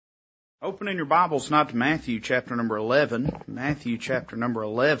Opening your Bibles not to Matthew chapter number 11. Matthew chapter number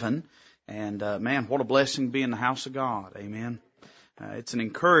 11. And man, what a blessing to be in the house of God. Amen. It's an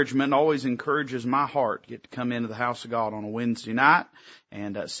encouragement, always encourages my heart to get to come into the house of God on a Wednesday night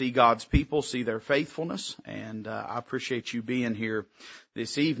and see God's people, see their faithfulness. And I appreciate you being here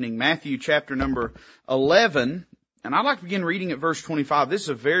this evening. Matthew chapter number 11. And I'd like to begin reading at verse 25. This is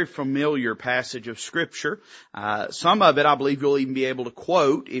a very familiar passage of Scripture. Some of it I believe you'll even be able to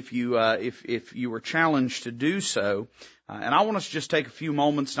quote if you were challenged to do so. And I want us to just take a few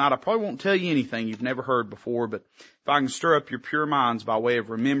moments tonight. I probably won't tell you anything you've never heard before, but if I can stir up your pure minds by way of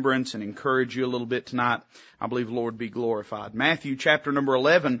remembrance and encourage you a little bit tonight, I believe the Lord be glorified. Matthew chapter number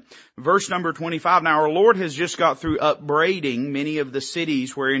 11, verse number 25. Now our Lord has just got through upbraiding many of the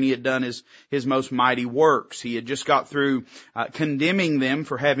cities wherein He had done His most mighty works. He had just got through condemning them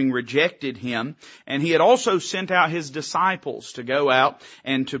for having rejected Him. And He had also sent out His disciples to go out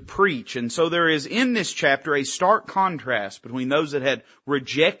and to preach. And so there is in this chapter a stark contrast between those that had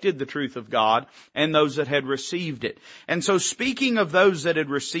rejected the truth of God and those that had received it. And so speaking of those that had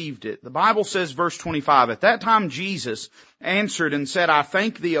received it, the Bible says, verse 25, at that time Jesus answered and said, I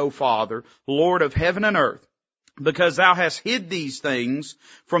thank Thee, O Father, Lord of heaven and earth, because Thou hast hid these things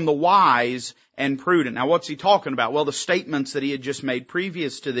from the wise and prudent. Now what's He talking about? Well, the statements that He had just made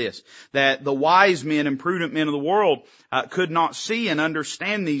previous to this, that the wise men and prudent men of the world could not see and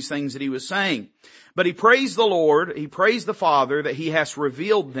understand these things that He was saying. But He praised the Lord, He praised the Father, that He has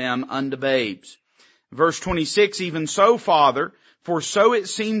revealed them unto babes. Verse 26, even so, Father, for so it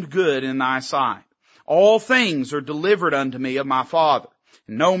seemed good in Thy sight. All things are delivered unto me of my Father.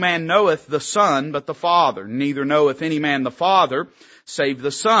 No man knoweth the Son but the Father, neither knoweth any man the Father save the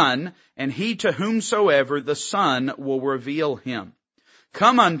Son, and he to whomsoever the Son will reveal Him.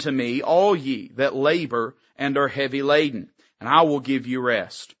 Come unto me, all ye that labor and are heavy laden, and I will give you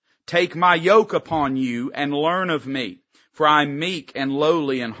rest. Take my yoke upon you and learn of me, for I am meek and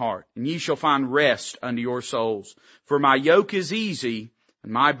lowly in heart, and ye shall find rest unto your souls. For my yoke is easy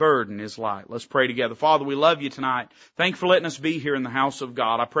and my burden is light. Let's pray together. Father, we love You tonight. Thank You for letting us be here in the house of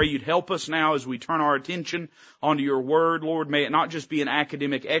God. I pray You'd help us now as we turn our attention onto Your Word. Lord, may it not just be an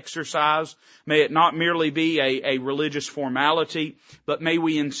academic exercise. May it not merely be a religious formality, but may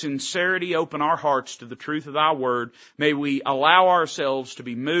we in sincerity open our hearts to the truth of Thy Word. May we allow ourselves to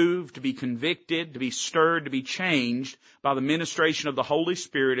be moved, to be convicted, to be stirred, to be changed by the ministration of the Holy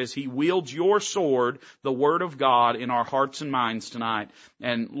Spirit as He wields Your sword, the Word of God, in our hearts and minds tonight.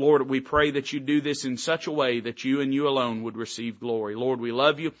 And Lord, we pray that You do this in such a way that You and You alone would receive glory. Lord, we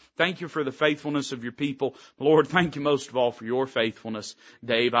love You. Thank You for the faithfulness of Your people. Lord, thank You most of all for Your faithfulness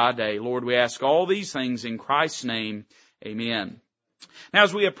day by day. Lord, we ask all these things in Christ's name. Amen. Now,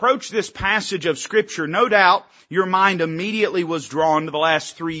 as we approach this passage of Scripture, no doubt your mind immediately was drawn to the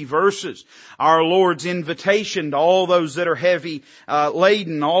last three verses. Our Lord's invitation to all those that are heavy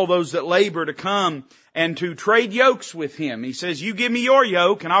laden, all those that labor, to come and to trade yokes with Him. He says, you give me your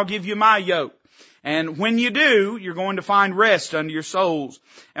yoke and I'll give you my yoke. And when you do, you're going to find rest unto your souls.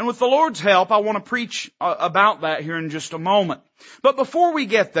 And with the Lord's help, I want to preach about that here in just a moment. But before we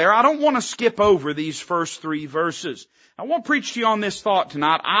get there, I don't want to skip over these first three verses. I want to preach to you on this thought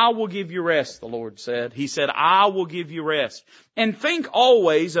tonight. I will give you rest, the Lord said. He said, I will give you rest. And think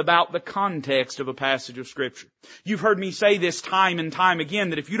always about the context of a passage of Scripture. You've heard me say this time and time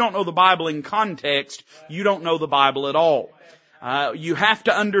again, that if you don't know the Bible in context, you don't know the Bible at all. You have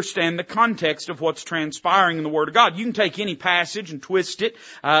to understand the context of what's transpiring in the Word of God. You can take any passage and twist it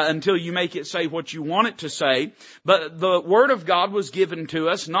until you make it say what you want it to say. But the Word of God was given to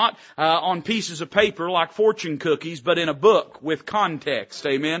us not on pieces of paper like fortune cookies, but in a book with context.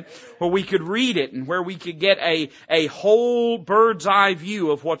 Amen. Where we could read it and where we could get a whole bird's eye view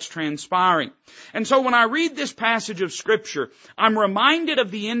of what's transpiring. And so when I read this passage of Scripture, I'm reminded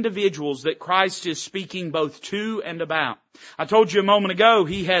of the individuals that Christ is speaking both to and about. I told you a moment ago,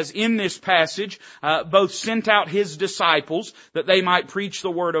 He has in this passage both sent out His disciples that they might preach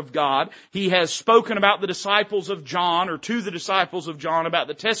the Word of God. He has spoken about the disciples of John, or to the disciples of John, about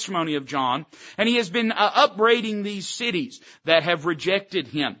the testimony of John. And He has been upbraiding these cities that have rejected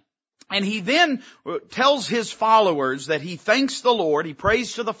Him. And He then tells His followers that He thanks the Lord, He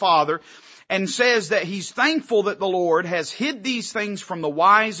prays to the Father, and says that He's thankful that the Lord has hid these things from the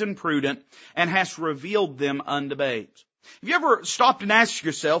wise and prudent and has revealed them unto babes. Have you ever stopped and asked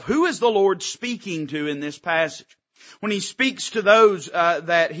yourself, who is the Lord speaking to in this passage? When He speaks to those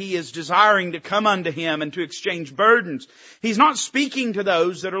that He is desiring to come unto Him and to exchange burdens, He's not speaking to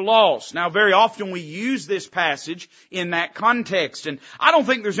those that are lost. Now, very often we use this passage in that context, and I don't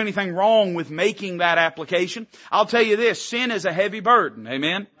think there's anything wrong with making that application. I'll tell you this, sin is a heavy burden,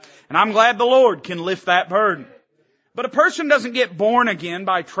 amen? And I'm glad the Lord can lift that burden. But a person doesn't get born again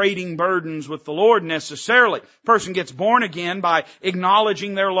by trading burdens with the Lord necessarily. A person gets born again by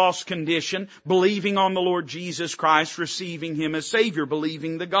acknowledging their lost condition, believing on the Lord Jesus Christ, receiving Him as Savior,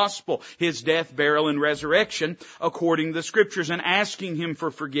 believing the gospel, His death, burial, and resurrection according to the Scriptures, and asking Him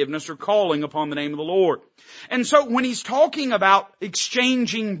for forgiveness or calling upon the name of the Lord. And so when He's talking about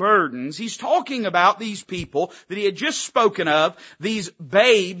exchanging burdens, He's talking about these people that He had just spoken of, these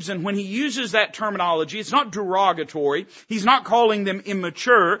babes, and when He uses that terminology, it's not derogatory. He's not calling them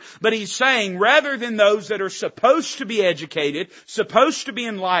immature, but He's saying rather than those that are supposed to be educated, supposed to be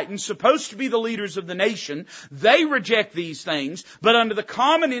enlightened, supposed to be the leaders of the nation, they reject these things, but under the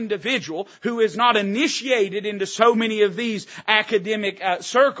common individual who is not initiated into so many of these academic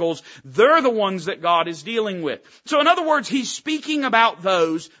circles, they're the ones that God is dealing with. So in other words, He's speaking about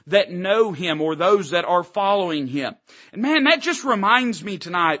those that know Him or those that are following Him. And man, that just reminds me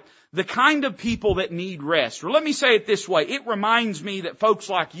tonight the kind of people that need rest. Or let me say it this way. It reminds me that folks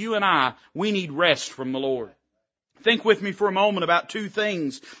like you and I, we need rest from the Lord. Think with me for a moment about two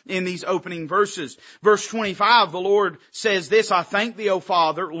things in these opening verses. Verse 25, the Lord says this, I thank Thee, O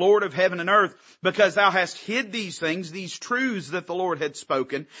Father, Lord of heaven and earth, because Thou hast hid these things, these truths that the Lord had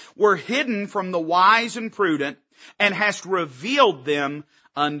spoken, were hidden from the wise and prudent, and hast revealed them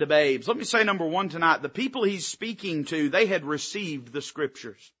unto babes. Let me say number one tonight, the people He's speaking to, they had received the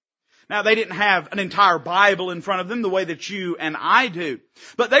Scriptures. Now, they didn't have an entire Bible in front of them the way that you and I do.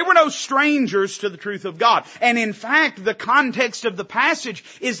 But they were no strangers to the truth of God. And in fact, the context of the passage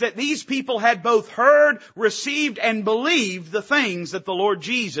is that these people had both heard, received, and believed the things that the Lord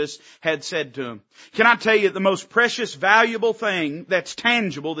Jesus had said to them. Can I tell you, the most precious, valuable thing that's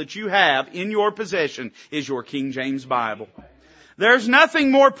tangible that you have in your possession is your King James Bible. There's nothing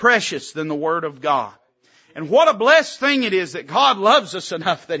more precious than the Word of God. And what a blessed thing it is that God loves us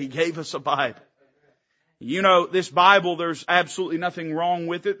enough that He gave us a Bible. You know, this Bible, there's absolutely nothing wrong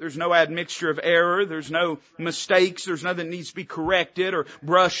with it. There's no admixture of error. There's no mistakes. There's nothing that needs to be corrected or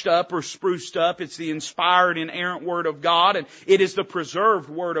brushed up or spruced up. It's the inspired, inerrant Word of God, and it is the preserved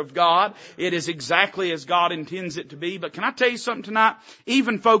Word of God. It is exactly as God intends it to be. But can I tell you something tonight?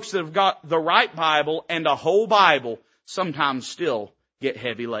 Even folks that have got the right Bible and a whole Bible sometimes still get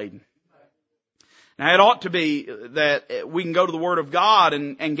heavy laden. Now, it ought to be that we can go to the Word of God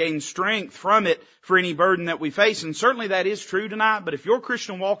and gain strength from it for any burden that we face. And certainly that is true tonight. But if your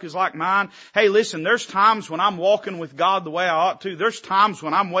Christian walk is like mine, hey, listen, there's times when I'm walking with God the way I ought to. There's times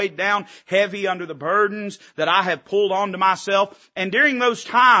when I'm weighed down heavy under the burdens that I have pulled onto myself. And during those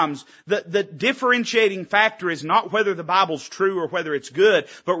times, the differentiating factor is not whether the Bible's true or whether it's good,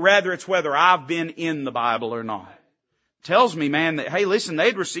 but rather it's whether I've been in the Bible or not. Tells me, man, that, hey, listen,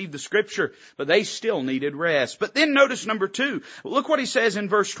 they'd received the Scripture, but they still needed rest. But then notice number 2. Look what He says in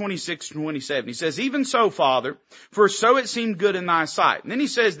verse 26 and 27. He says, even so, Father, for so it seemed good in Thy sight. And then He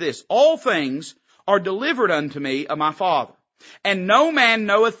says this, all things are delivered unto me of my Father. And no man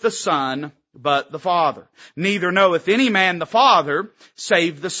knoweth the Son but the Father. Neither knoweth any man the Father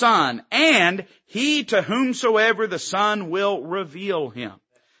save the Son. And he to whomsoever the Son will reveal Him.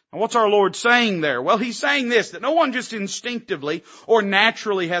 Now, what's our Lord saying there? Well, He's saying this, that no one just instinctively or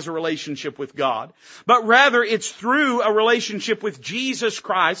naturally has a relationship with God, but rather it's through a relationship with Jesus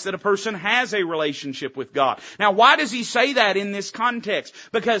Christ that a person has a relationship with God. Now, why does He say that in this context?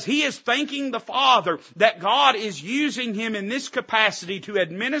 Because He is thanking the Father that God is using Him in this capacity to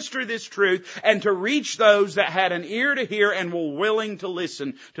administer this truth and to reach those that had an ear to hear and were willing to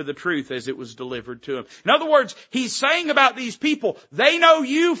listen to the truth as it was delivered to them. In other words, He's saying about these people, they know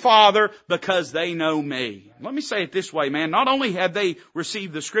You, Father, because they know Me. Let me say it this way, man. Not only had they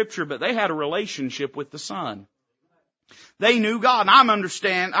received the Scripture, but they had a relationship with the Son. They knew God. And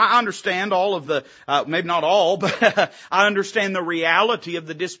I understand all of the, maybe not all, but I understand the reality of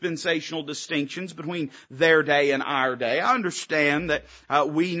the dispensational distinctions between their day and our day. I understand that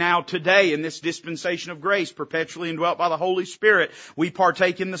we now today in this dispensation of grace, perpetually indwelt by the Holy Spirit, we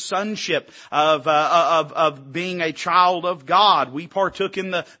partake in the sonship of being a child of God. We partook in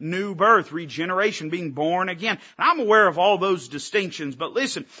the new birth, regeneration, being born again. And I'm aware of all those distinctions, but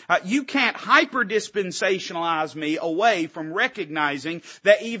listen, you can't hyper-dispensationalize me away from recognizing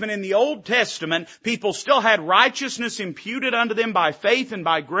that even in the Old Testament, people still had righteousness imputed unto them by faith and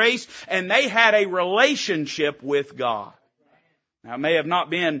by grace, and they had a relationship with God. Now, it may have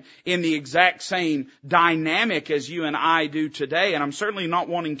not been in the exact same dynamic as you and I do today, and I'm certainly not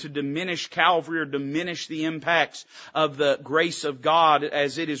wanting to diminish Calvary or diminish the impacts of the grace of God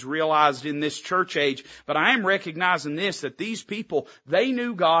as it is realized in this church age, but I am recognizing this, that these people, they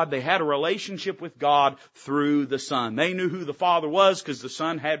knew God, they had a relationship with God through the Son. They knew who the Father was because the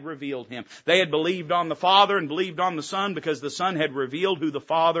Son had revealed Him. They had believed on the Father and believed on the Son because the Son had revealed who the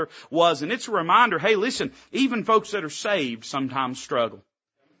Father was. And it's a reminder, hey, listen, even folks that are saved sometimes struggle.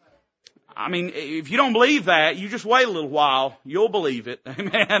 I mean, if you don't believe that, you just wait a little while, you'll believe it.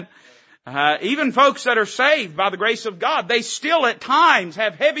 Amen. Even folks that are saved by the grace of God, they still at times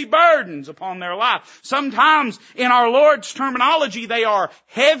have heavy burdens upon their life. Sometimes in our Lord's terminology, they are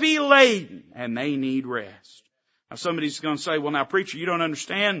heavy laden and they need rest. Now somebody's going to say, well now preacher, you don't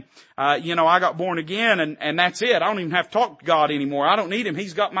understand. I got born again and that's it. I don't even have to talk to God anymore. I don't need Him.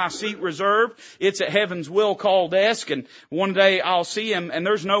 He's got my seat reserved. It's at heaven's will call desk, and one day I'll see Him and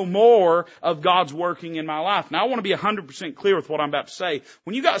there's no more of God's working in my life. Now I want to be 100% clear with what I'm about to say.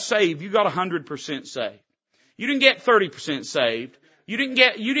 When you got saved, you got 100% saved. You didn't get 30% saved. You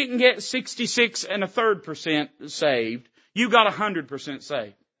didn't get 66 and a third percent saved. You got 100%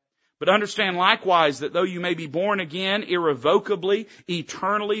 saved. But understand likewise that though you may be born again irrevocably,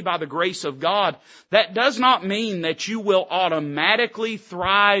 eternally by the grace of God, that does not mean that you will automatically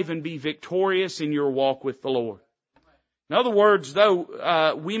thrive and be victorious in your walk with the Lord. In other words,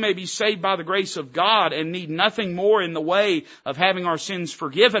 though we may be saved by the grace of God and need nothing more in the way of having our sins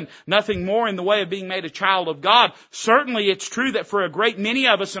forgiven, nothing more in the way of being made a child of God, certainly it's true that for a great many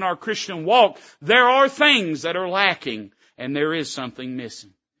of us in our Christian walk, there are things that are lacking and there is something missing.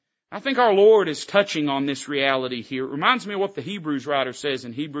 I think our Lord is touching on this reality here. It reminds me of what the Hebrews writer says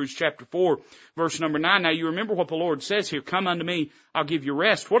in Hebrews chapter 4, verse number 9. Now you remember what the Lord says here, come unto me, I'll give you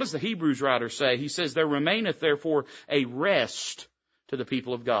rest. What does the Hebrews writer say? He says, there remaineth therefore a rest to the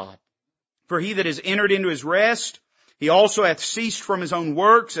people of God. For he that has entered into his rest, he also hath ceased from his own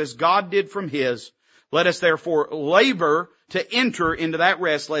works as God did from his. Let us therefore labor to enter into that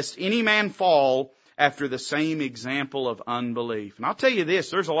rest, lest any man fall after the same example of unbelief. And I'll tell you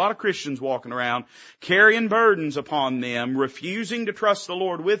this, there's a lot of Christians walking around carrying burdens upon them, refusing to trust the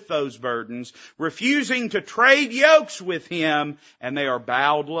Lord with those burdens, refusing to trade yokes with Him, and they are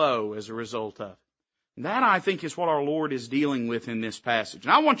bowed low as a result of it. That, I think, is what our Lord is dealing with in this passage.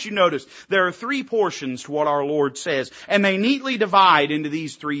 And I want you to notice there are three portions to what our Lord says, and they neatly divide into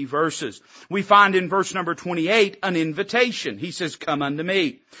these three verses. We find in verse number 28 an invitation. He says, come unto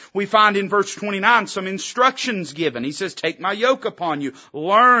me. We find in verse 29 some instructions given. He says, take my yoke upon you,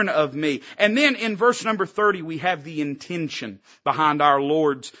 learn of me. And then in verse number 30 we have the intention behind our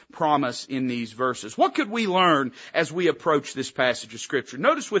Lord's promise in these verses. What could we learn as we approach this passage of Scripture?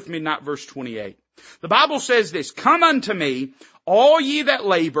 Notice with me not verse 28. The Bible says this, come unto me, all ye that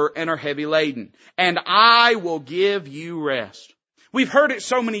labor and are heavy laden, and I will give you rest. We've heard it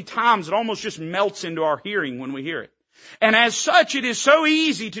so many times, it almost just melts into our hearing when we hear it. And as such, it is so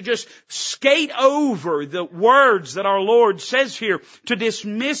easy to just skate over the words that our Lord says here, to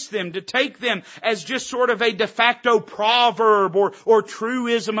dismiss them, to take them as just sort of a de facto proverb or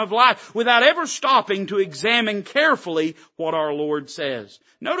truism of life, without ever stopping to examine carefully what our Lord says.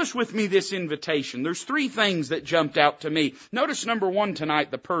 Notice with me this invitation. There's three things that jumped out to me. Notice number one tonight,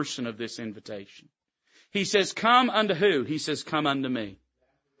 the person of this invitation. He says, come unto who? He says, come unto me.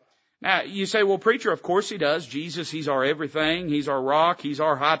 Now, you say, well, preacher, of course He does. Jesus, He's our everything. He's our rock. He's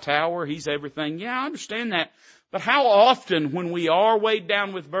our high tower. He's everything. Yeah, I understand that. But how often when we are weighed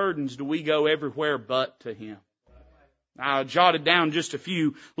down with burdens do we go everywhere but to Him? I jotted down just a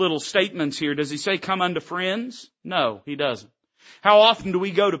few little statements here. Does He say come unto friends? No, He doesn't. How often do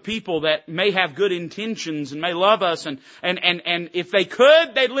we go to people that may have good intentions and may love us and if they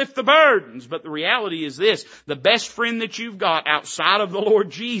could, they'd lift the burdens. But the reality is this, the best friend that you've got outside of the Lord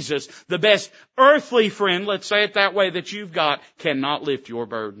Jesus, the best earthly friend, let's say it that way, that you've got, cannot lift your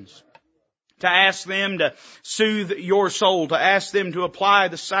burdens. To ask them to soothe your soul, to ask them to apply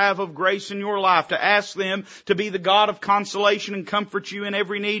the salve of grace in your life, to ask them to be the God of consolation and comfort you in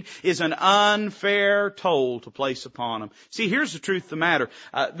every need is an unfair toll to place upon them. See, here's the truth of the matter.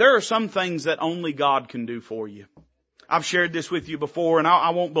 There are some things that only God can do for you. I've shared this with you before, and I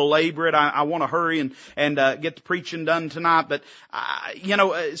won't belabor it. I want to hurry and get the preaching done tonight. But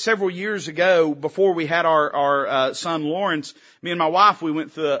several years ago, before we had our son Lawrence, me and my wife, we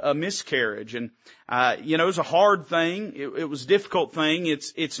went through a miscarriage, and it was a hard thing. It was a difficult thing.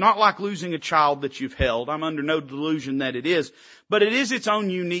 It's not like losing a child that you've held. I'm under no delusion that it is, but it is its own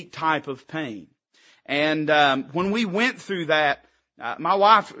unique type of pain. And when we went through that, my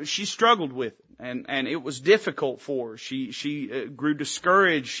wife, she struggled with it. And it was difficult for her. She grew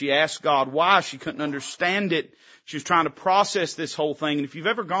discouraged. She asked God why. She couldn't understand it. She was trying to process this whole thing. And if you've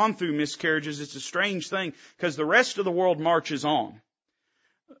ever gone through miscarriages, it's a strange thing because the rest of the world marches on.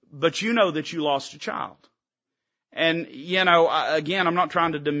 But you know that you lost a child. And, again, I'm not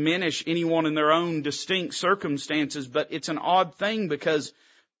trying to diminish anyone in their own distinct circumstances, but it's an odd thing because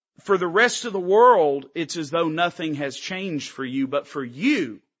for the rest of the world, it's as though nothing has changed for you. But for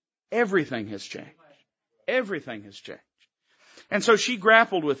you, everything has changed. Everything has changed. And so she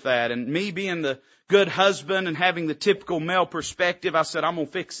grappled with that. And me being the good husband and having the typical male perspective, I said, I'm going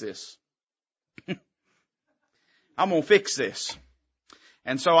to fix this. I'm going to fix this.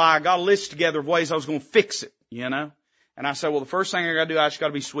 And so I got a list together of ways I was going to fix it, And I said, well, the first thing I got to do, I just got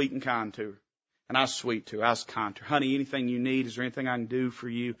to be sweet and kind to her. And I was sweet to her. I was kind to her. Honey, anything you need? Is there anything I can do for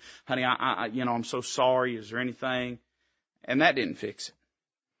you? Honey, I'm so sorry. Is there anything? And that didn't fix it.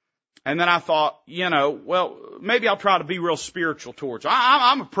 And then I thought, well, maybe I'll try to be real spiritual towards her.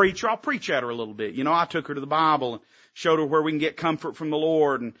 I'm a preacher. I'll preach at her a little bit. I took her to the Bible and showed her where we can get comfort from the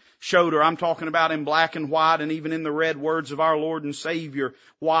Lord and showed her I'm talking about in black and white and even in the red words of our Lord and Savior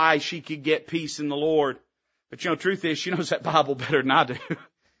why she could get peace in the Lord. But truth is, she knows that Bible better than I do.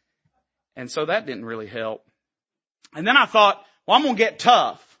 And so that didn't really help. And then I thought, well, I'm going to get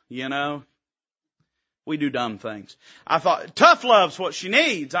tough, We do dumb things. I thought, tough love's what she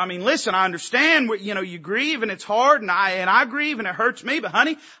needs. Listen, I understand, you grieve and it's hard and I grieve and it hurts me, but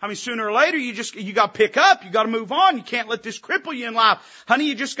honey, sooner or later you got to pick up, you got to move on. You can't let this cripple you in life. Honey,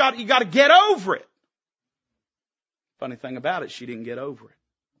 you got to get over it. Funny thing about it, she didn't get over it.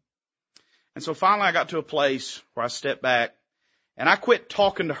 And so finally I got to a place where I stepped back and I quit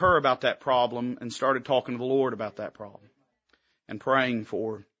talking to her about that problem and started talking to the Lord about that problem and praying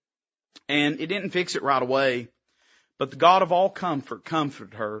for her. And it didn't fix it right away, but the God of all comfort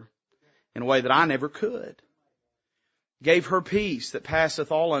comforted her in a way that I never could. Gave her peace that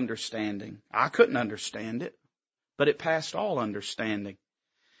passeth all understanding. I couldn't understand it, but it passed all understanding.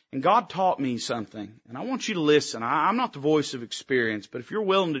 And God taught me something, and I want you to listen. I'm not the voice of experience, but if you're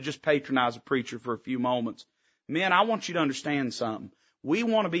willing to just patronize a preacher for a few moments, men, I want you to understand something. We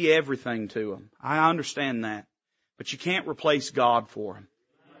want to be everything to them. I understand that, but you can't replace God for them.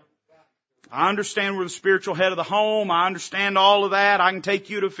 I understand we're the spiritual head of the home. I understand all of that. I can take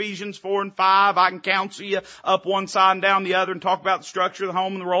you to Ephesians 4 and 5. I can counsel you up one side and down the other and talk about the structure of the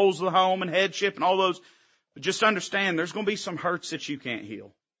home and the roles of the home and headship and all those. But just understand there's going to be some hurts that you can't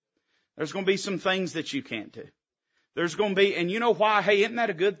heal. There's going to be some things that you can't do. There's going to be, and you know why? Hey, isn't that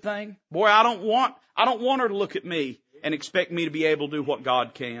a good thing? Boy, I don't want her to look at me and expect me to be able to do what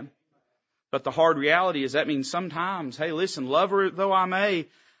God can. But the hard reality is that means sometimes, hey, listen, love her though I may,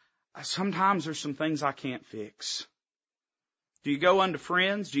 sometimes there's some things I can't fix. Do you go unto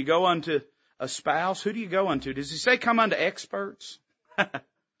friends? Do you go unto a spouse? Who do you go unto? Does he say come unto experts?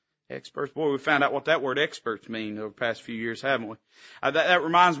 Experts. Boy, we found out what that word experts mean over the past few years, haven't we? That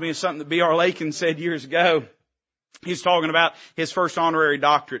reminds me of something that B.R. Lakin said years ago. He's talking about his first honorary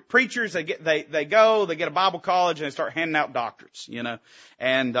doctorate. Preachers, they get a Bible college and they start handing out doctorates,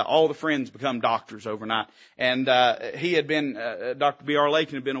 and all the friends become doctors overnight. And he had been, Dr. B.R.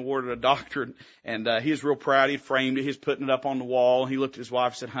 Lakin had been awarded a doctorate, and he was real proud. He framed it. He was putting it up on the wall. He looked at his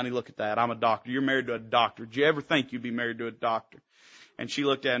wife and said, honey, look at that. I'm a doctor. You're married to a doctor. Did you ever think you'd be married to a doctor? And she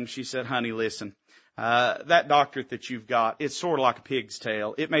looked at him and she said, honey, listen, that doctorate that you've got, it's sort of like a pig's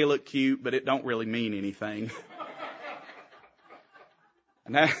tail. It may look cute, but it don't really mean anything.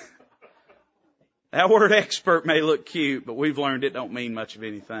 And that word expert may look cute, but we've learned it don't mean much of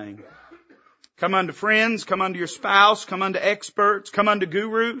anything. Come unto friends, come unto your spouse, come unto experts, come unto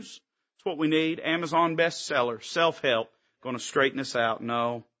gurus. That's what we need. Amazon bestseller, self-help, going to straighten us out.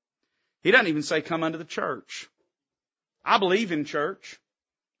 No. He doesn't even say come unto the church. I believe in church.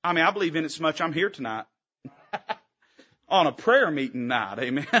 I believe in it so much I'm here tonight. On a prayer meeting night,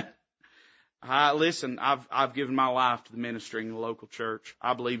 amen. Listen, I've given my life to the ministry in the local church.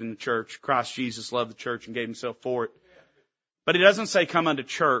 I believe in the church. Christ Jesus loved the church and gave himself for it. But he doesn't say come unto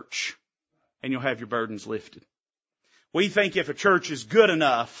church and you'll have your burdens lifted. We think if a church is good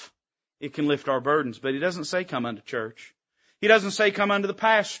enough, it can lift our burdens. But he doesn't say come unto church. He doesn't say come unto the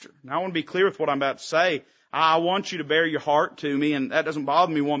pastor. Now I want to be clear with what I'm about to say. I want you to bear your heart to me, and that doesn't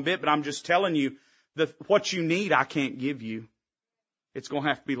bother me one bit, but I'm just telling you that what you need I can't give you. It's going to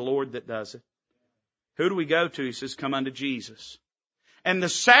have to be the Lord that does it. Who do we go to? He says, come unto Jesus. And the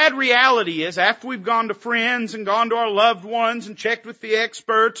sad reality is, after we've gone to friends and gone to our loved ones and checked with the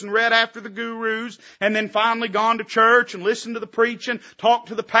experts and read after the gurus and then finally gone to church and listened to the preaching, talked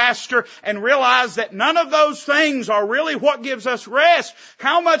to the pastor and realized that none of those things are really what gives us rest,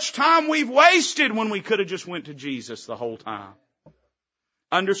 how much time we've wasted when we could have just went to Jesus the whole time.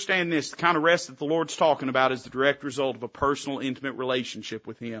 Understand this, the kind of rest that the Lord's talking about is the direct result of a personal, intimate relationship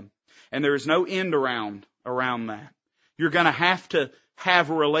with Him. And there is no end around that. You're going to have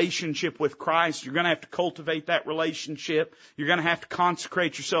a relationship with Christ. You're going to have to cultivate that relationship. You're going to have to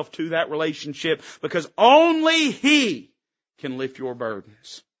consecrate yourself to that relationship because only He can lift your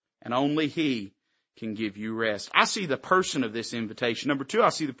burdens and only He can give you rest. I see the person of this invitation. Number 2, I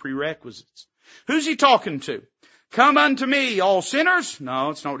see the prerequisites. Who's He talking to? Come unto me, all sinners. No,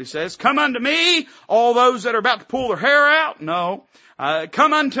 it's not what He says. Come unto me, all those that are about to pull their hair out. No.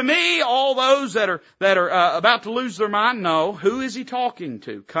 Come unto me, all those that are about to lose their mind. No. Who is He talking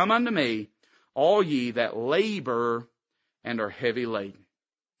to? Come unto me, all ye that labor and are heavy laden.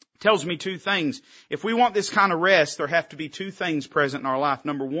 Tells me 2 things. If we want this kind of rest, there have to be 2 things present in our life.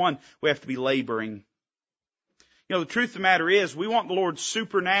 Number 1, we have to be laboring. You know, the truth of the matter is, we want the Lord's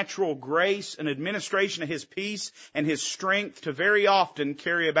supernatural grace and administration of His peace and His strength to very often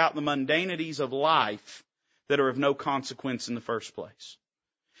carry about the mundanities of life that are of no consequence in the first place.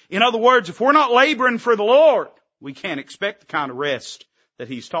 In other words, if we're not laboring for the Lord, we can't expect the kind of rest that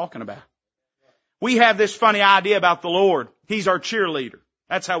He's talking about. We have this funny idea about the Lord. He's our cheerleader.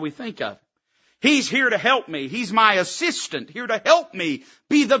 That's how we think of Him. He's here to help me. He's my assistant, here to help me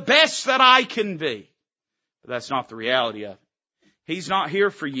be the best that I can be. But that's not the reality of it. He's not here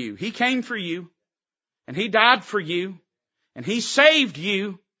for you. He came for you, and He died for you, and He saved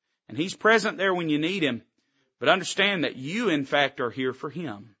you, and He's present there when you need Him. But understand that you, in fact, are here for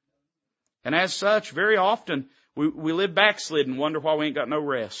Him. And as such, very often, we live backslidden, wonder why we ain't got no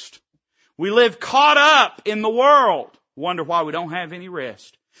rest. We live caught up in the world, wonder why we don't have any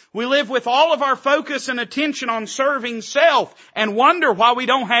rest. We live with all of our focus and attention on serving self and wonder why we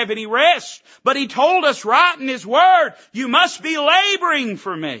don't have any rest. But He told us right in His Word, you must be laboring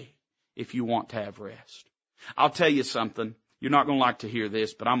for me if you want to have rest. I'll tell you something. You're not going to like to hear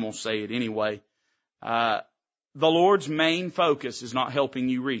this, but I'm going to say it anyway. The Lord's main focus is not helping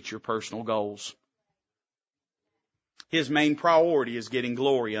you reach your personal goals. His main priority is getting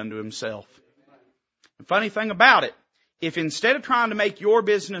glory unto Himself. The funny thing about it, if instead of trying to make your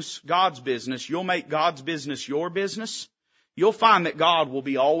business God's business, you'll make God's business your business, you'll find that God will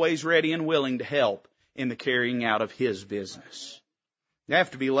be always ready and willing to help in the carrying out of His business. You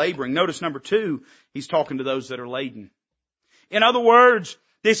have to be laboring. Notice number 2, He's talking to those that are laden. In other words,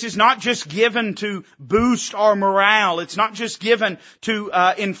 this is not just given to boost our morale. It's not just given to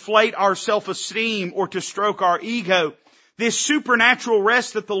inflate our self-esteem or to stroke our ego. This supernatural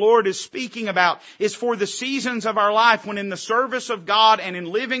rest that the Lord is speaking about is for the seasons of our life when in the service of God and in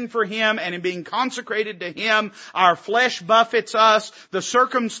living for Him and in being consecrated to Him, our flesh buffets us, the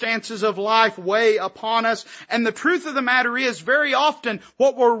circumstances of life weigh upon us. And the truth of the matter is, very often,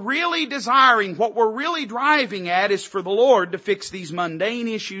 what we're really desiring, what we're really driving at is for the Lord to fix these mundane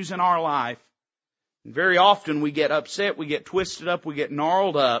issues in our life. And very often we get upset, we get twisted up, we get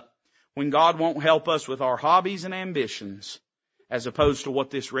gnarled up when God won't help us with our hobbies and ambitions, as opposed to what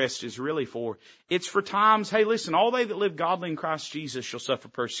this rest is really for. It's for times, hey listen, all they that live godly in Christ Jesus shall suffer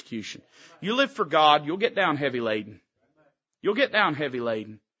persecution. You live for God, you'll get down heavy laden. You'll get down heavy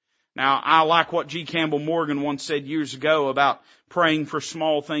laden. Now, I like what G. Campbell Morgan once said years ago about praying for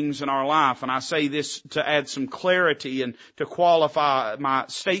small things in our life. And I say this to add some clarity and to qualify my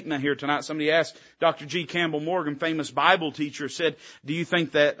statement here tonight. Somebody asked Dr. G. Campbell Morgan, famous Bible teacher, said, do you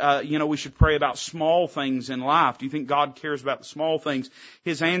think that, we should pray about small things in life? Do you think God cares about the small things?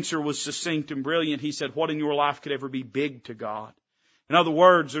 His answer was succinct and brilliant. He said, what in your life could ever be big to God? In other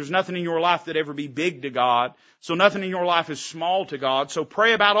words, there's nothing in your life that ever be big to God. So nothing in your life is small to God. So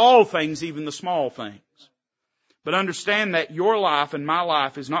pray about all things, even the small things. But understand that your life and my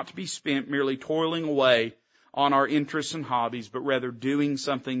life is not to be spent merely toiling away on our interests and hobbies, but rather doing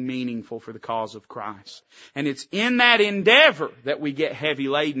something meaningful for the cause of Christ. And it's in that endeavor that we get heavy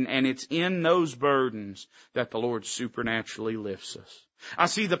laden, and it's in those burdens that the Lord supernaturally lifts us. I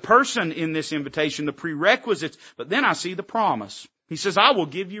see the person in this invitation, the prerequisites, but then I see the promise. He says, I will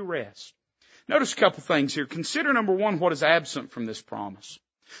give you rest. Notice a couple things here. Consider, number 1, what is absent from this promise.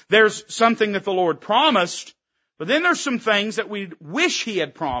 There's something that the Lord promised, but then there's some things that we wish He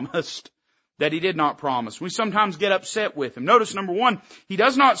had promised that He did not promise. We sometimes get upset with Him. Notice, number 1, He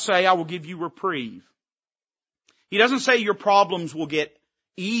does not say, I will give you reprieve. He doesn't say your problems will get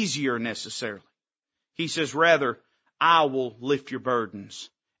easier necessarily. He says, rather, I will lift your burdens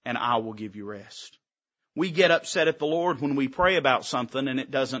and I will give you rest. We get upset at the Lord when we pray about something and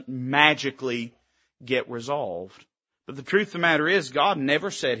it doesn't magically get resolved. But the truth of the matter is, God never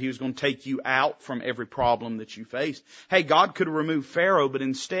said He was going to take you out from every problem that you face. Hey, God could have removed Pharaoh, but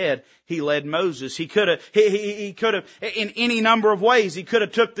instead He led Moses. He could have, in any number of ways, He could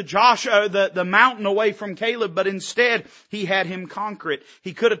have took the mountain away from Caleb, but instead He had him conquer it.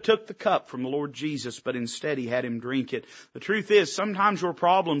 He could have took the cup from the Lord Jesus, but instead He had him drink it. The truth is, sometimes your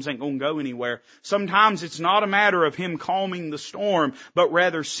problems ain't going to go anywhere. Sometimes it's not a matter of Him calming the storm, but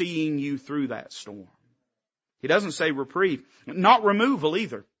rather seeing you through that storm. He doesn't say reprieve, not removal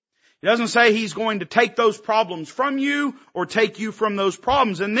either. He doesn't say He's going to take those problems from you or take you from those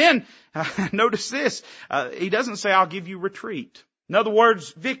problems. And then, notice this, He doesn't say I'll give you retreat. In other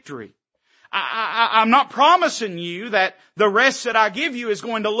words, victory. I'm not promising you that the rest that I give you is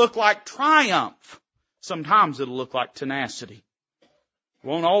going to look like triumph. Sometimes it'll look like tenacity. It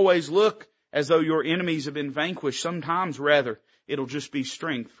won't always look as though your enemies have been vanquished. Sometimes rather, it'll just be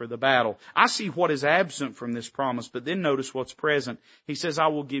strength for the battle. I see what is absent from this promise, but then notice what's present. He says, I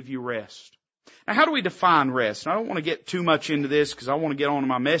will give you rest. Now, how do we define rest? And I don't want to get too much into this because I want to get on to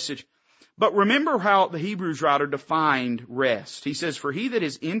my message. But remember how the Hebrews writer defined rest. He says, for he that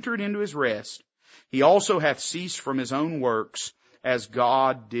is entered into his rest, he also hath ceased from his own works as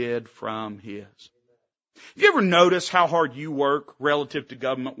God did from his. Have you ever noticed how hard you work relative to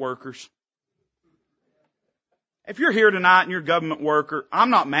government workers? If you're here tonight and you're a government worker, I'm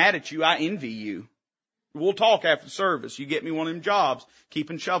not mad at you. I envy you. We'll talk after the service. You get me one of them jobs,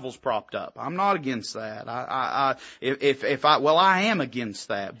 keeping shovels propped up. I'm not against that. I am against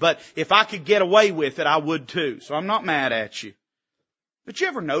that. But if I could get away with it, I would too. So I'm not mad at you. But you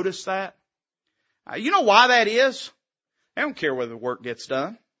ever notice that? You know why that is? They don't care whether the work gets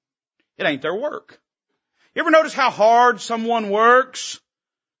done. It ain't their work. You ever notice how hard someone works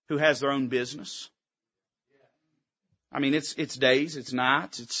who has their own business? I mean, it's days, it's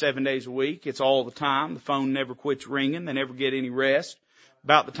nights, it's 7 days a week, it's all the time. The phone never quits ringing, they never get any rest.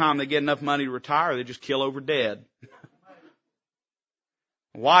 About the time they get enough money to retire, they just kill over dead.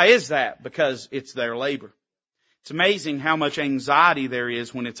 Why is that? Because it's their labor. It's amazing how much anxiety there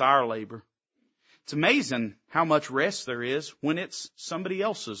is when it's our labor. It's amazing how much rest there is when it's somebody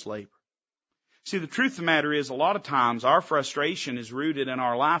else's labor. See, the truth of the matter is, a lot of times our frustration is rooted in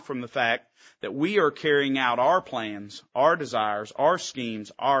our life from the fact that we are carrying out our plans, our desires, our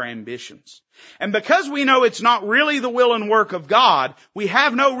schemes, our ambitions. And because we know it's not really the will and work of God, we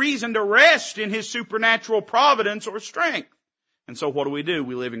have no reason to rest in His supernatural providence or strength. And so what do?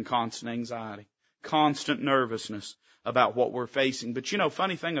 We live in constant anxiety, constant nervousness about what we're facing. But you know,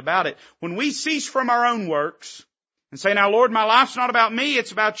 funny thing about it, when we cease from our own works and say, now Lord, my life's not about me,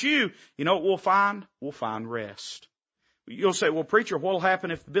 it's about you, you know what we'll find? We'll find rest. You'll say, well, preacher, what'll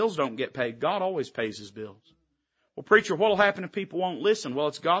happen if the bills don't get paid? God always pays His bills. Well, preacher, what'll happen if people won't listen? Well,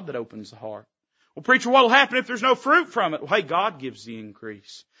 it's God that opens the heart. Well, preacher, what'll happen if there's no fruit from it? Well, hey, God gives the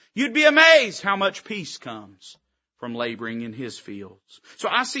increase. You'd be amazed how much peace comes from laboring in His fields. So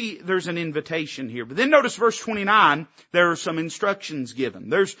I see there's an invitation here. But then notice verse 29, there are some instructions given.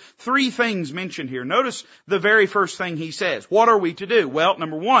 There's 3 things mentioned here. Notice the very first thing He says. What are we to do? Well,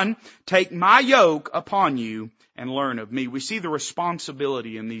 number 1, take my yoke upon you and learn of me. We see the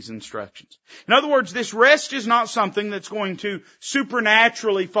responsibility in these instructions. In other words, this rest is not something that's going to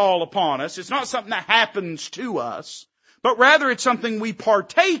supernaturally fall upon us. It's not something that happens to us, but rather it's something we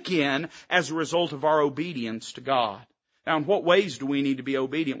partake in as a result of our obedience to God. Now, in what ways do we need to be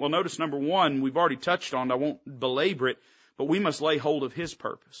obedient? Well, notice number 1, we've already touched on it. I won't belabor it, but we must lay hold of His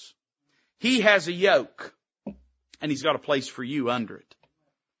purpose. He has a yoke, and He's got a place for you under it.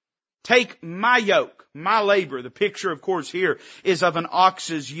 Take my yoke, my labor. The picture, of course, here is of an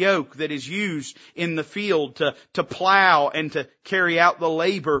ox's yoke that is used in the field to plow and to carry out the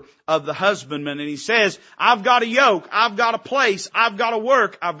labor of the husbandman. And He says, I've got a yoke, I've got a place, I've got a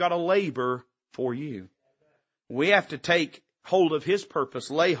work, I've got a labor for you. We have to take hold of His purpose,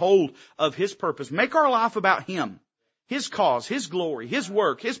 lay hold of His purpose. Make our life about Him, His cause, His glory, His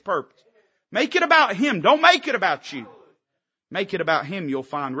work, His purpose. Make it about Him. Don't make it about you. Make it about Him, you'll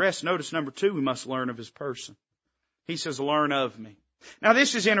find rest. Notice number 2, we must learn of His person. He says, learn of me. Now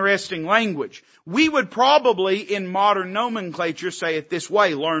this is interesting language. We would probably in modern nomenclature say it this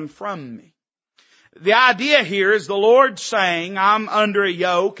way, learn from me. The idea here is the Lord saying, I'm under a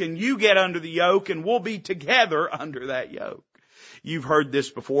yoke and you get under the yoke and we'll be together under that yoke. You've heard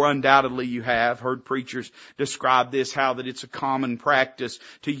this before. Undoubtedly you have heard preachers describe this, how that it's a common practice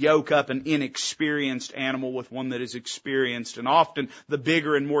to yoke up an inexperienced animal with one that is experienced. And often the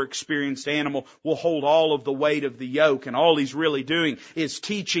bigger and more experienced animal will hold all of the weight of the yoke. And all he's really doing is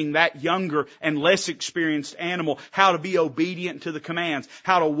teaching that younger and less experienced animal how to be obedient to the commands,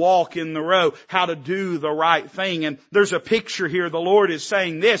 how to walk in the row, how to do the right thing. And there's a picture here. The Lord is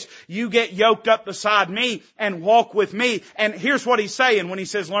saying this: you get yoked up beside me and walk with me. And here's what He's saying when He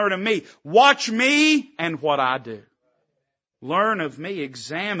says, learn of me. Watch me and what I do. Learn of me.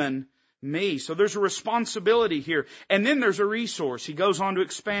 Examine me. So there's a responsibility here. And then there's a resource. He goes on to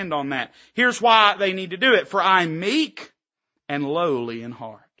expand on that. Here's why they need to do it. For I'm meek and lowly in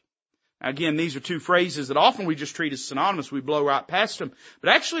heart. Again, these are two phrases that often we just treat as synonymous. We blow right past them. But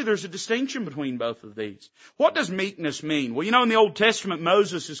actually there's a distinction between both of these. What does meekness mean? Well, in the Old Testament,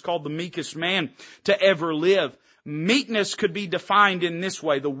 Moses is called the meekest man to ever live. Meekness could be defined in this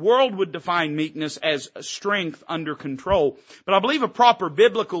way. The world would define meekness as strength under control. But I believe a proper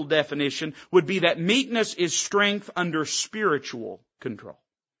biblical definition would be that meekness is strength under spiritual control.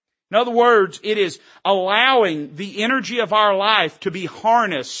 In other words, it is allowing the energy of our life to be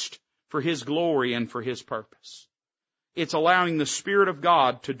harnessed for His glory and for His purpose. It's allowing the Spirit of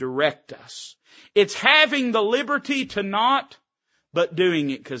God to direct us. It's having the liberty to not, but doing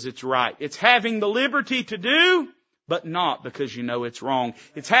it because it's right. It's having the liberty to do, but not because you know it's wrong.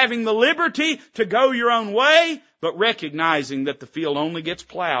 It's having the liberty to go your own way, but recognizing that the field only gets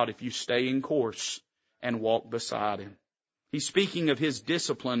plowed if you stay in course and walk beside Him. He's speaking of His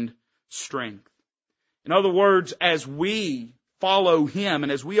disciplined strength. In other words, as we follow Him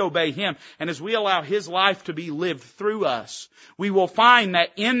and as we obey Him and as we allow His life to be lived through us, we will find that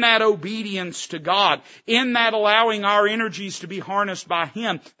in that obedience to God, in that allowing our energies to be harnessed by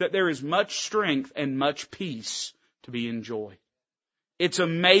Him, that there is much strength and much peace to be enjoyed. It's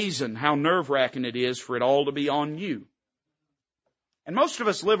amazing how nerve-wracking it is for it all to be on you. And most of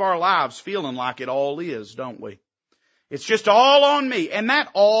us live our lives feeling like it all is, don't we? It's just all on me. And that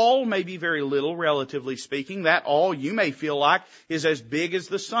all may be very little, relatively speaking. That all you may feel like is as big as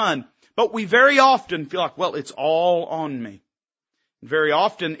the sun. But we very often feel like, well, it's all on me. Very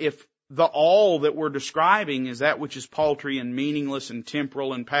often, if the all that we're describing is that which is paltry and meaningless and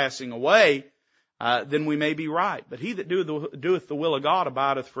temporal and passing away, then we may be right. But he that doeth the will of God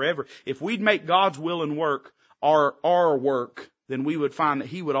abideth forever. If we'd make God's will and work our work, then we would find that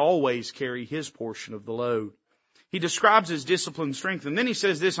He would always carry His portion of the load. He describes His disciplined strength, and then He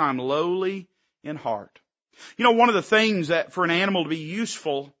says this: I'm lowly in heart. One of the things that for an animal to be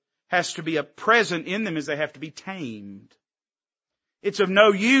useful has to be a present in them is they have to be tamed. It's of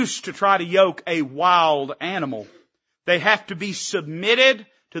no use to try to yoke a wild animal. They have to be submitted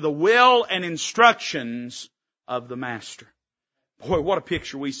to the will and instructions of the Master. Boy, what a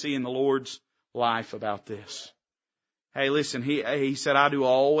picture we see in the Lord's life about this. Hey, listen, He said, I do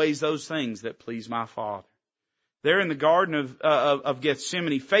always those things that please my Father. There in the Garden of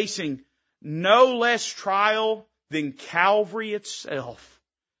Gethsemane, facing no less trial than Calvary itself,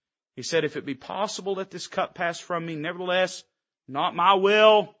 He said, if it be possible, let this cup pass from me. Nevertheless, not my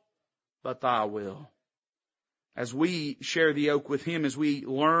will, but Thy will. As we share the yoke with Him, as we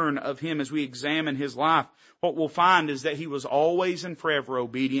learn of Him, as we examine His life, what we'll find is that He was always and forever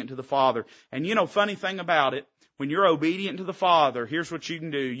obedient to the Father. And funny thing about it, when you're obedient to the Father, here's what you can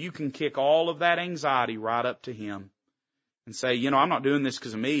do. You can kick all of that anxiety right up to Him and say, I'm not doing this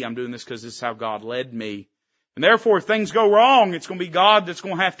because of me. I'm doing this because this is how God led me. And therefore, if things go wrong, it's going to be God that's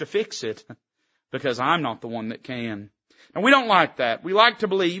going to have to fix it because I'm not the one that can. And we don't like that. We like to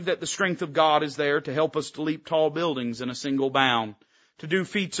believe that the strength of God is there to help us to leap tall buildings in a single bound, to do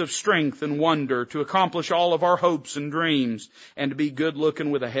feats of strength and wonder, to accomplish all of our hopes and dreams, and to be good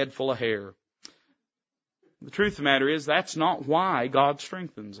looking with a head full of hair. The truth of the matter is that's not why God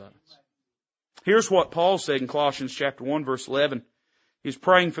strengthens us. Here's what Paul said in Colossians chapter 1 verse 11. He's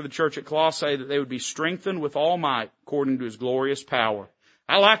praying for the church at Colossae that they would be strengthened with all might according to His glorious power.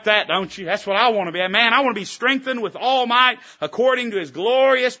 I like that, don't you? That's what I want to be. Man, I want to be strengthened with all might according to His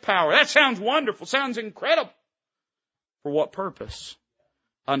glorious power. That sounds wonderful. Sounds incredible. For what purpose?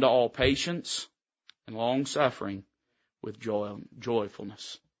 Unto all patience and long suffering with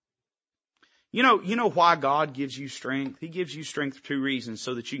joyfulness. You know why God gives you strength? He gives you strength for two reasons: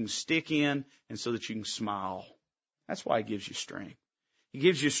 so that you can stick in and so that you can smile. That's why He gives you strength. He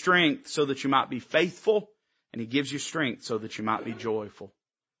gives you strength so that you might be faithful, and He gives you strength so that you might be joyful.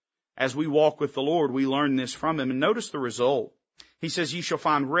 As we walk with the Lord, we learn this from Him, and notice the result. He says, "Ye shall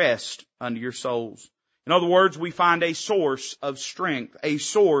find rest unto your souls." In other words, we find a source of strength, a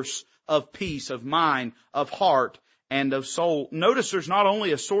source of peace, of mind, of heart, and of soul. Notice there's not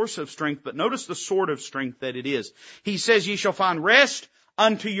only a source of strength, but notice the sort of strength that it is. He says, ye shall find rest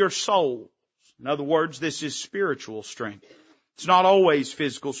unto your soul. In other words, this is spiritual strength. It's not always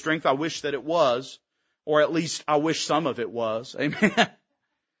physical strength. I wish that it was, or at least I wish some of it was. Amen.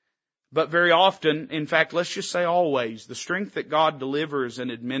 But very often, in fact, let's just say always, the strength that God delivers and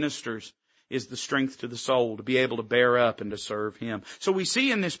administers is the strength to the soul to be able to bear up and to serve Him. So we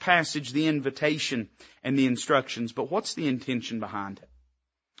see in this passage the invitation and the instructions, but what's the intention behind it?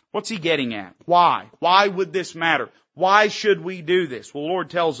 What's He getting at? Why? Why would this matter? Why should we do this? Well, the Lord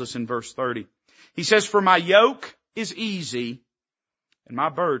tells us in verse 30. He says, for my yoke is easy and my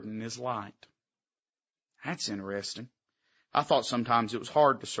burden is light. That's interesting. I thought sometimes it was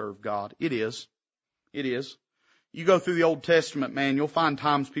hard to serve God. It is. It is. You go through the Old Testament, man, you'll find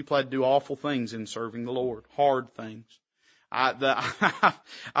times people had to do awful things in serving the Lord. Hard things.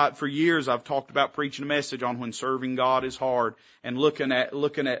 For years I've talked about preaching a message on when serving God is hard, and looking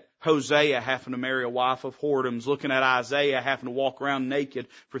at Hosea having to marry a wife of whoredoms, looking at Isaiah having to walk around naked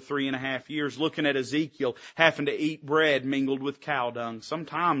for 3.5 years, looking at Ezekiel having to eat bread mingled with cow dung.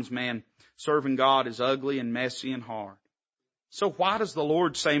 Sometimes, man, serving God is ugly and messy and hard. So why does the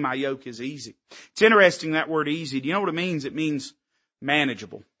Lord say my yoke is easy? It's interesting, that word easy. Do you know what it means? It means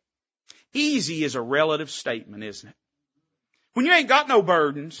manageable. Easy is a relative statement, isn't it? When you ain't got no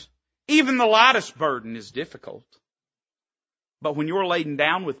burdens, even the lightest burden is difficult. But when you're laden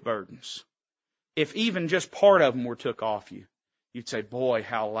down with burdens, if even just part of them were took off you, you'd say, boy,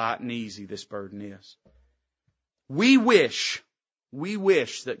 how light and easy this burden is. We wish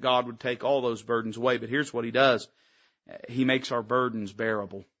that God would take all those burdens away, but here's what He does. He makes our burdens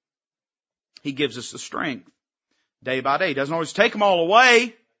bearable. He gives us the strength day by day. He doesn't always take them all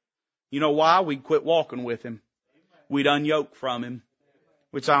away. You know why? We'd quit walking with Him. We'd unyoke from Him.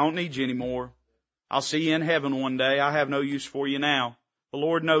 We'd say, I don't need you anymore. I'll see you in heaven one day. I have no use for you now. The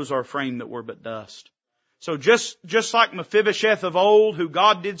Lord knows our frame that we're but dust. So just like Mephibosheth of old, who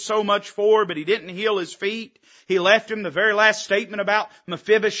God did so much for, but He didn't heal his feet. He left him. The very last statement about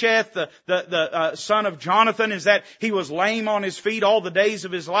Mephibosheth, the son of Jonathan, is that he was lame on his feet all the days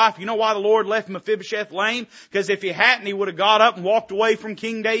of his life. You know why the Lord left Mephibosheth lame? Because if He hadn't, he would have got up and walked away from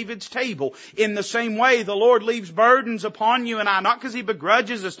King David's table. In the same way, the Lord leaves burdens upon you and I, not because He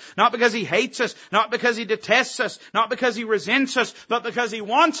begrudges us, not because He hates us, not because He detests us, not because He resents us, but because He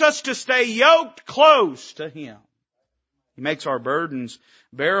wants us to stay yoked close to Him. He makes our burdens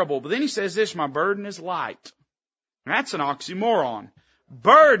bearable. But then He says this, my burden is light. That's an oxymoron.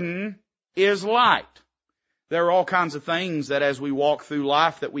 Burden is light. There are all kinds of things that as we walk through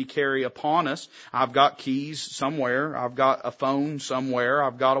life that we carry upon us. I've got keys somewhere. I've got a phone somewhere.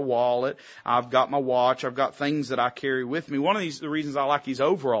 I've got a wallet. I've got my watch. I've got things that I carry with me. One of the reasons I like these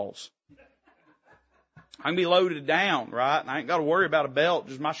overalls. I can be loaded down, right? And I ain't got to worry about a belt.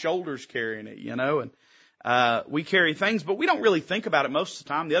 Just my shoulders carrying it, you know, and we carry things, but we don't really think about it most of the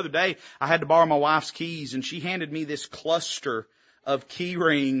time. The other day, I had to borrow my wife's keys, and she handed me this cluster of key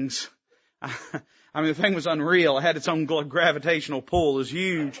rings. I mean, the thing was unreal. It had its own gravitational pull. It was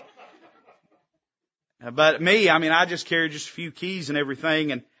huge. But me, I mean, I just carry just a few keys and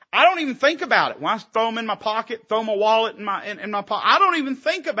everything, and I don't even think about it. When I throw them in my pocket, throw my wallet in my pocket, I don't even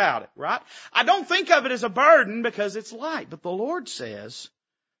think about it, right? I don't think of it as a burden because it's light. But the Lord says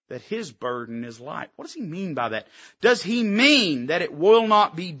that His burden is light. What does He mean by that? Does He mean that it will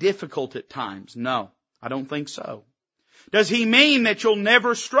not be difficult at times? No, I don't think so. Does He mean that you'll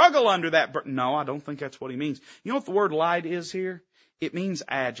never struggle under that burden? No, I don't think that's what He means. You know what the word light is here? It means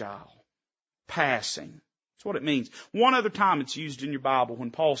agile, passing. That's what it means. One other time it's used in your Bible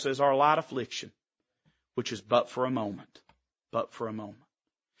when Paul says our light affliction, which is but for a moment. But for a moment.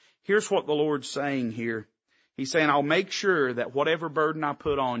 Here's what the Lord's saying here. He's saying, I'll make sure that whatever burden I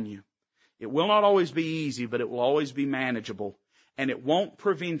put on you, it will not always be easy, but it will always be manageable. And it won't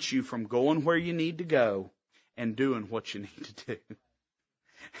prevent you from going where you need to go and doing what you need to do.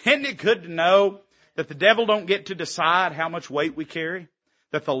 Isn't it good to know that the devil don't get to decide how much weight we carry?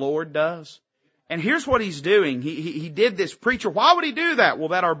 That the Lord does? And here's what He's doing. He did this. Preacher, why would He do that? Well,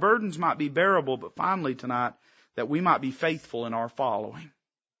 that our burdens might be bearable, but finally tonight, that we might be faithful in our following.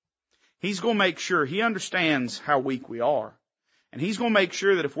 He's going to make sure He understands how weak we are. And He's going to make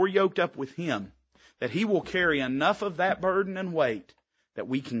sure that if we're yoked up with Him, that He will carry enough of that burden and weight that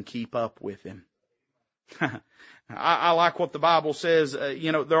we can keep up with Him. I like what the Bible says.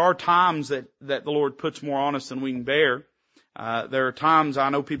 There are times that the Lord puts more on us than we can bear. There are times I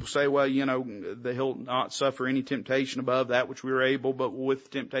know people say, well, that He'll not suffer any temptation above that which we are able, but with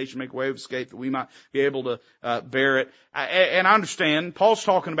temptation make a way of escape that we might be able to bear it. And I understand Paul's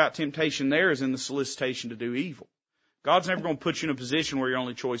talking about temptation there is in the solicitation to do evil. God's never going to put you in a position where your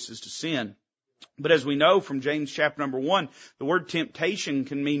only choice is to sin. But as we know from James chapter number 1, the word temptation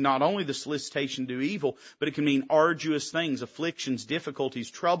can mean not only the solicitation to do evil, but it can mean arduous things, afflictions, difficulties,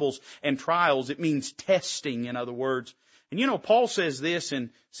 troubles, and trials. It means testing, in other words. And you know, Paul says this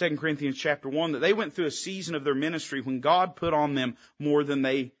in 2 Corinthians chapter 1, that they went through a season of their ministry when God put on them more than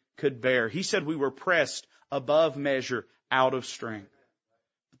they could bear. He said we were pressed above measure, out of strength.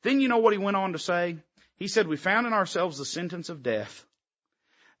 But then you know what he went on to say? He said we found in ourselves the sentence of death,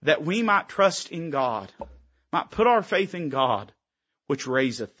 that we might trust in God, might put our faith in God, which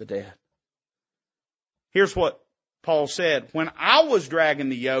raiseth the dead. Here's what Paul said. When I was dragging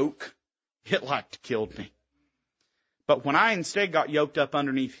the yoke, it like killed me. But when I instead got yoked up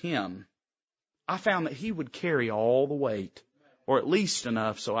underneath him, I found that he would carry all the weight, or at least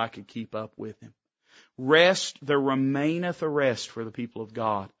enough so I could keep up with him. Rest, there remaineth a rest for the people of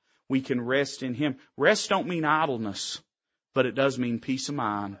God. We can rest in him. Rest don't mean idleness, but it does mean peace of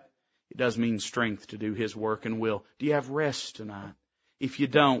mind. It does mean strength to do his work and will. Do you have rest tonight? If you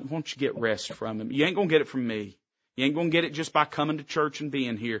don't, won't you get rest from him? You ain't going to get it from me. You ain't going to get it just by coming to church and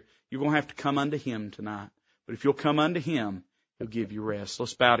being here. You're going to have to come unto him tonight. But if you'll come unto him, he'll give you rest.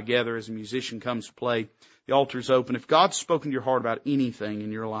 Let's bow together as a musician comes to play. The altar's open. If God's spoken to your heart about anything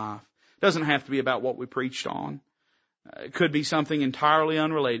in your life, it doesn't have to be about what we preached on. It could be something entirely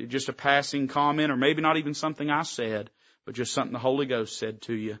unrelated, just a passing comment, or maybe not even something I said, but just something the Holy Ghost said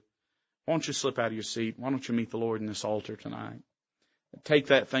to you. Why don't you slip out of your seat? Why don't you meet the Lord in this altar tonight? Take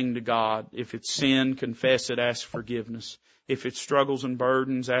that thing to God. If it's sin, confess it, ask forgiveness. If it's struggles and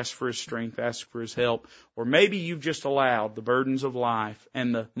burdens, ask for his strength, ask for his help. Or maybe you've just allowed the burdens of life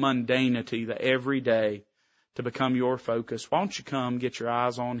and the mundanity, the everyday, to become your focus. Why don't you come, get your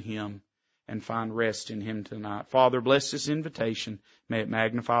eyes on him, and find rest in him tonight. Father, bless this invitation. May it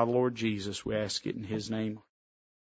magnify the Lord Jesus. We ask it in his name.